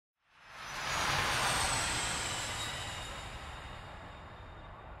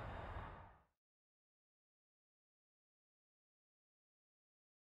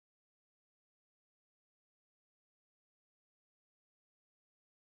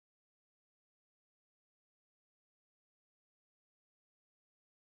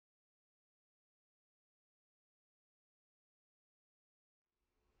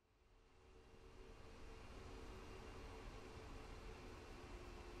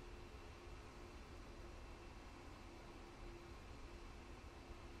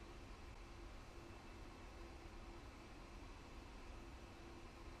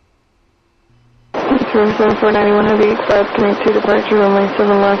7491 Heavy, 522 departure, runway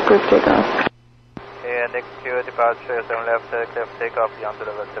 7 left, clear for takeoff. And next to departure, 7 left, clear for takeoff, Yangtze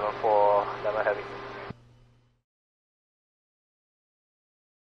level 7491 Heavy.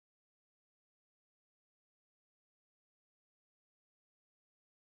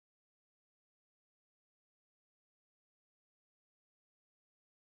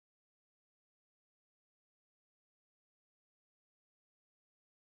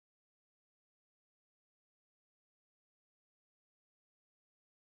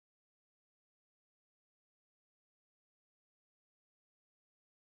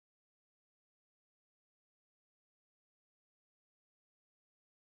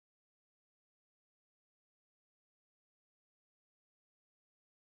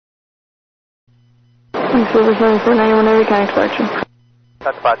 Silver 7491 Heavy, kind departure.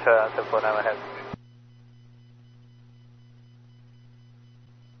 Departure, 7491 Heavy.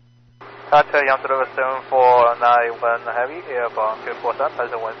 Departure, Yangtze level 7491 Heavy, airborne 247,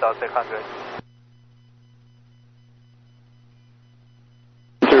 passing 1600.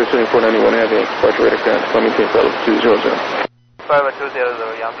 7491 Heavy, departure RETRACT, coming to level 200.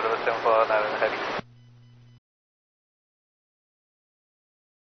 5200, Yangtze level 7491 Heavy.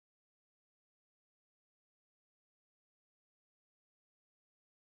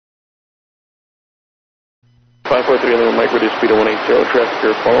 Mike, reduce speed of 180, traffic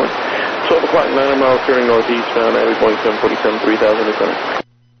here following. 12 o'clock, 9 miles, turning northeast, Navy Boeing 747, 3000 is coming.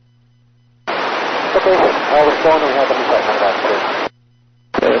 Okay, I'll respond and have them check on that, please.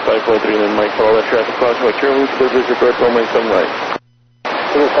 And 543, then Mike, follow that traffic, cross right turn, route, deliveries, report, runway 7 right.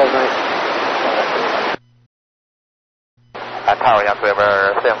 259. Tower, Yangtze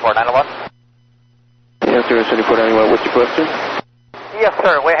level 7491. Yes, sir, 7491, what's your question? Yes,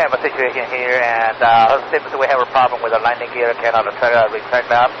 sir. We have a situation here, and seems we have a problem with the landing gear cannot retract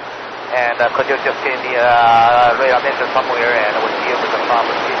up. And could you just give me a radar mission somewhere, and we'll deal with the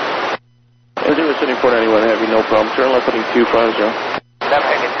problem, please? Yes, 7491 Heavy, no problem. Turn left heading 250. Left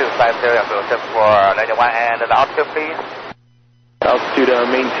heading 250, for 91, and the altitude, please. Altitude,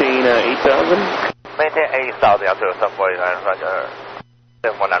 maintain 8,000. Maintain 8,000, altitude, 749,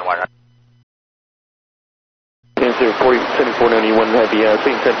 7491. Answer 7491 Heavy,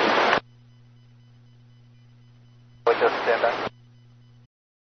 same tension. We just stand by.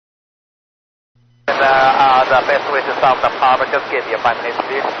 And the best way to solve the problem, just give me a 5 minutes,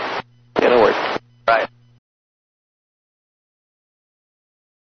 please. Yeah, no worries. Right.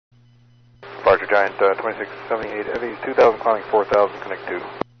 Departure Giant 2678 Heavy, 2000 climbing 4000, connect 2.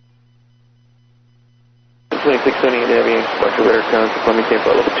 2678 Heavy, departure RETRACT, climbing camp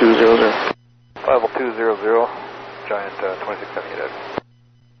level 200. Level 200. Giant 2678 Heavy.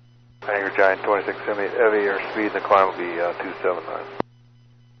 Hangar Giant 2678 Heavy, your speed in the climb will be 279.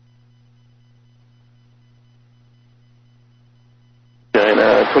 Giant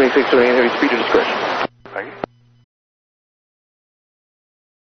 2678 Heavy, speed of discretion. Thank you.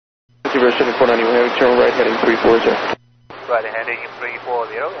 Receiver 7491 Heavy, turn right heading 340. Right heading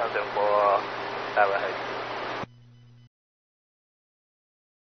 340, and then for Heavy.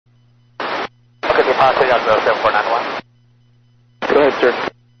 Okay, departure Yangtze 7491. Go ahead, sir.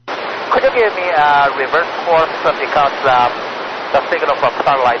 Could you give me a reverse course because the signal from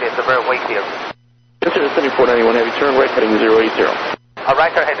satellite is very weak here? Yes, sir, 7491 Heavy, turn right heading 080. Right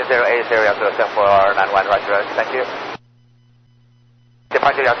turn heading 080, Yangtze 7491, right, thank you.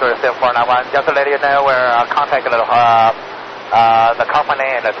 Departure Yangtze 7491, just to let you know, we're contacting the company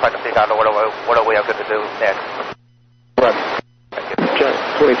and trying to figure out what we are going to do next. Right. Giant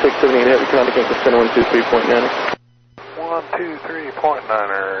 2678 Heavy, contact Yankee Center 123.9.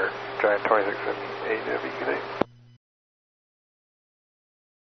 123.9er, Giant 2678 Heavy, good day.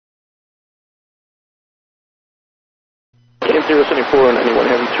 Game 074 and anyone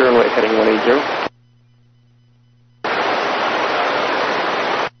Heavy, turn right heading 180.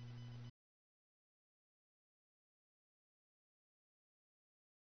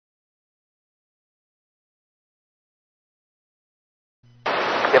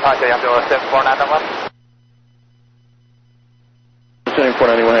 Departure Yangtze 7491.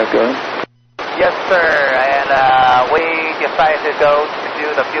 7491 Heavy, go ahead. Yes, sir, and we decided to go to do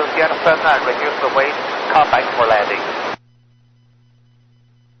the fuel jettison and reduce the weight, come back for landing.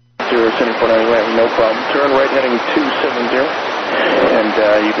 7491, no problem. Turn right heading 270, and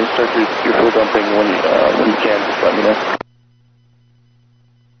you can start your fuel dumping when you can, just let me know.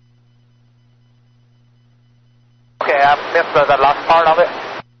 Okay, I missed the last part of it.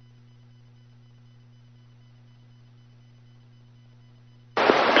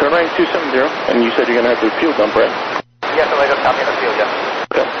 Turn right 270, and you said you're going to have to fuel dump, right? Yes, we're just coming in the field, yes.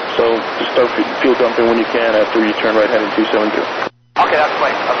 Okay, so just start fuel dumping when you can after you turn right heading 272. Okay, that's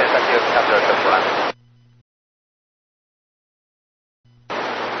great. Okay, thank you. After the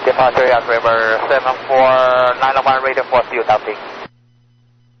Departure at river 74901, radio for fuel dumping.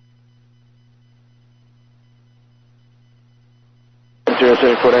 Zero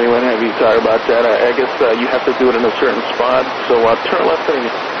 7491 Heavy, sorry about that. I guess you have to do it in a certain spot. So turn left heading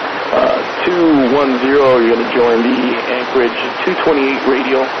 210. You're going to join the Anchorage 228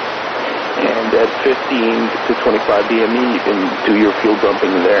 radio, and at 15 to 25 DME, you can do your fuel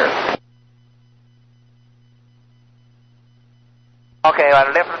dumping there. Okay,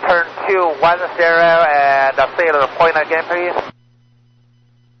 left turn 210 and say the point again, please.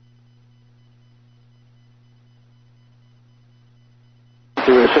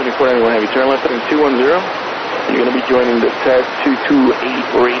 7491 Heavy, turn left heading 210. You're going to be joining the TAG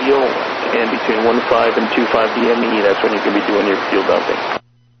 228 radio, and between 15 and 25 DME, that's when you can be doing your fuel dumping.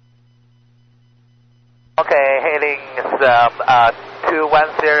 Okay, heading 210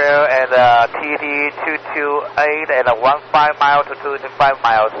 and TD 228 and 15 miles to 25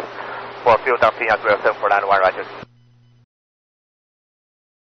 miles for fuel dumping at 7491, roger.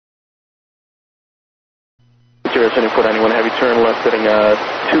 7491 Heavy, turn left heading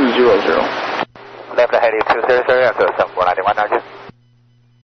 200. Left heading 200 and 7491, roger.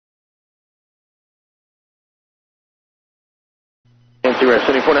 And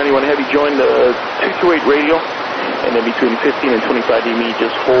 7491 Heavy, join the 228 radio, and then between 15 and 25 DME,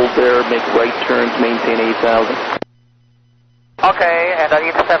 just hold there, make right turns, maintain 8,000. Okay, and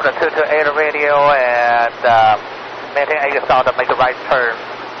intercept the 228 radio and maintain 8,000, make a right turn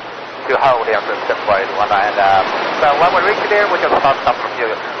to hold here to 7481. And so when we reach there, we just stop from you.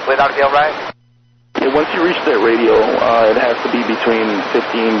 Will that be alright? Yeah, once you reach that radio, it has to be between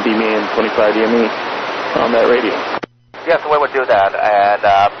 15 DME and 25 DME on that radio. Yes, we will do that. And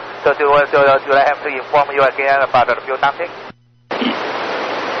so do I have to inform you again about the fuel dumping?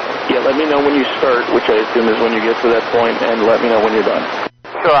 Yeah, let me know when you start, which I assume is when you get to that point, and let me know when you're done.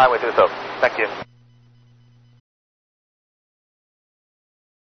 Sure, I will do so. Thank you.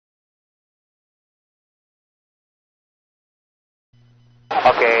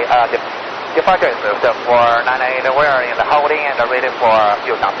 Okay, departure is 7498. We are in the holding and ready for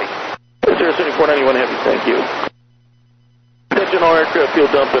fuel dumping. 7491 Heavy, thank you. Attention, all aircraft fuel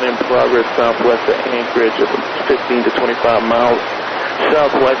dumping in progress southwest of Anchorage at 15 to 25 miles.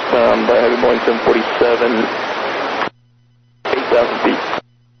 Southwestbound by heavy Boeing 747, 8,000 feet.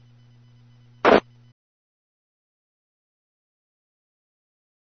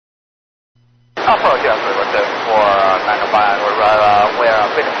 Approach us, we were 7491. We're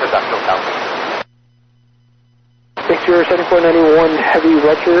finished with the fuel dumping. Victor 7491 Heavy,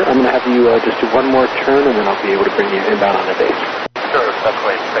 roger. I'm going to have you just do one more turn, and then I'll be able to bring you inbound on the base. Sure, that's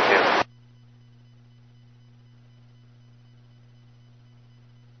great. Thank you.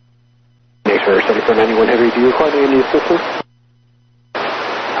 Victor 7491 Heavy, do you require any assistance?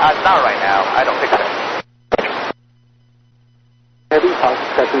 Not right now. I don't think so. Heavy, positive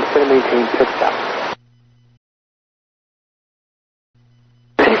discussion, going to maintain 6,000.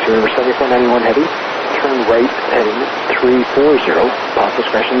 Victor 7491 Heavy, turn right heading 340, pause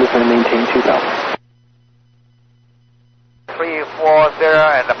discretion, is going to maintain 2,000. 340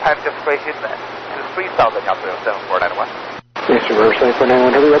 and the pilot discretion to 3,000 after 7491. Mr. River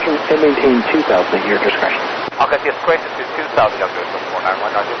 7491 Heavy, roger, and maintain 2,000 at your discretion. Okay, discretion to 2,000 after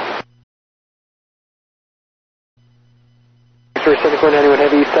 7491, roger. Mr. 7491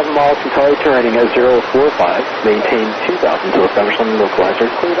 Heavy, 7 miles from Charlie, turning at 045, maintain 2,000 to establish on the localizer,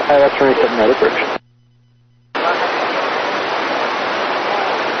 clear to ILS 27 right approach.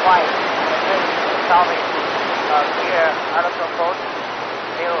 Right, solving here, out of control, 07,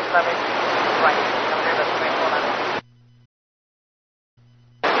 right, under the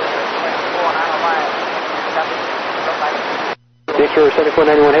 2491. Victor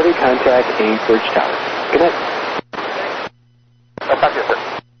 7491 Heavy, contact Anchorage Tower. Good night. Thank you, sir.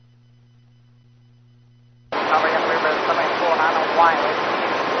 Covering river 7491,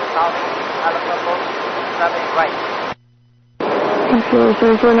 solving out of control, 7 right. Fuel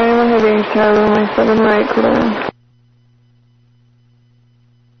 7491 Heavy, tower runway 7 right, clear.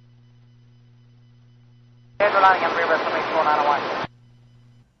 Schedule landing on river 7491.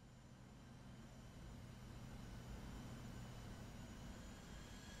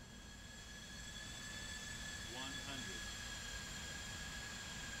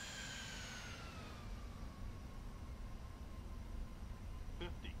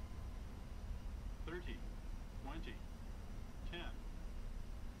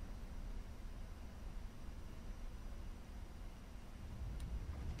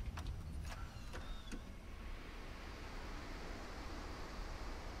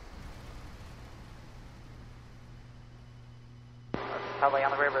 Heavy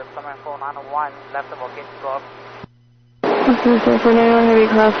on the river, 7491, left of Gate Golf. Oscar 7491, heavy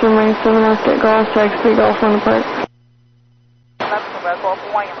cross runway 7 left at Golf, taxi Golf on the park. Left of Golf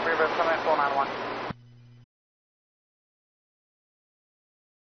 1 on the river, 7491.